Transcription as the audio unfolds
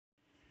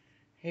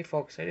Hey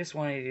folks, I just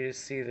wanted you to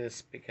see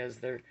this because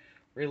they're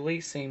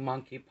releasing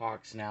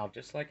monkeypox now.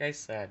 Just like I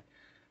said,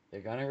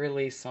 they're going to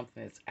release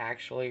something that's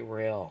actually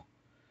real.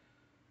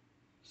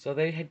 So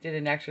they did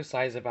an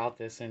exercise about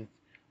this in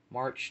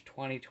March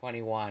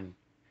 2021.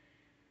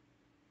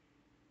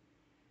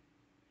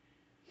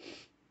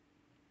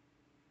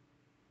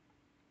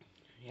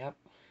 Yep,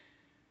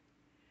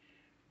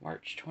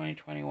 March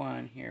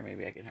 2021. Here,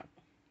 maybe I can help.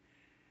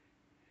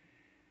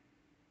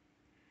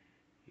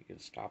 You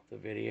can stop the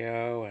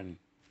video and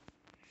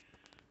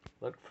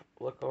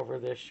look over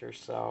this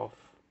yourself.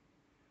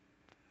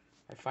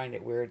 I find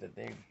it weird that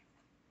they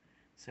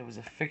said it was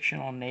a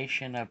fictional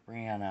nation of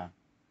Brianna.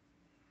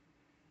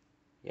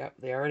 Yep,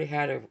 they already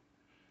had an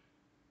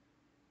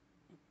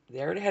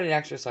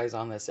exercise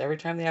on this. Every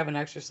time they have an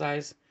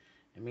exercise,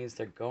 it means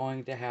they're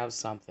going to have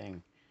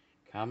something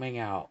coming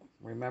out.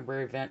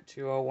 Remember Event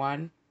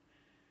 201?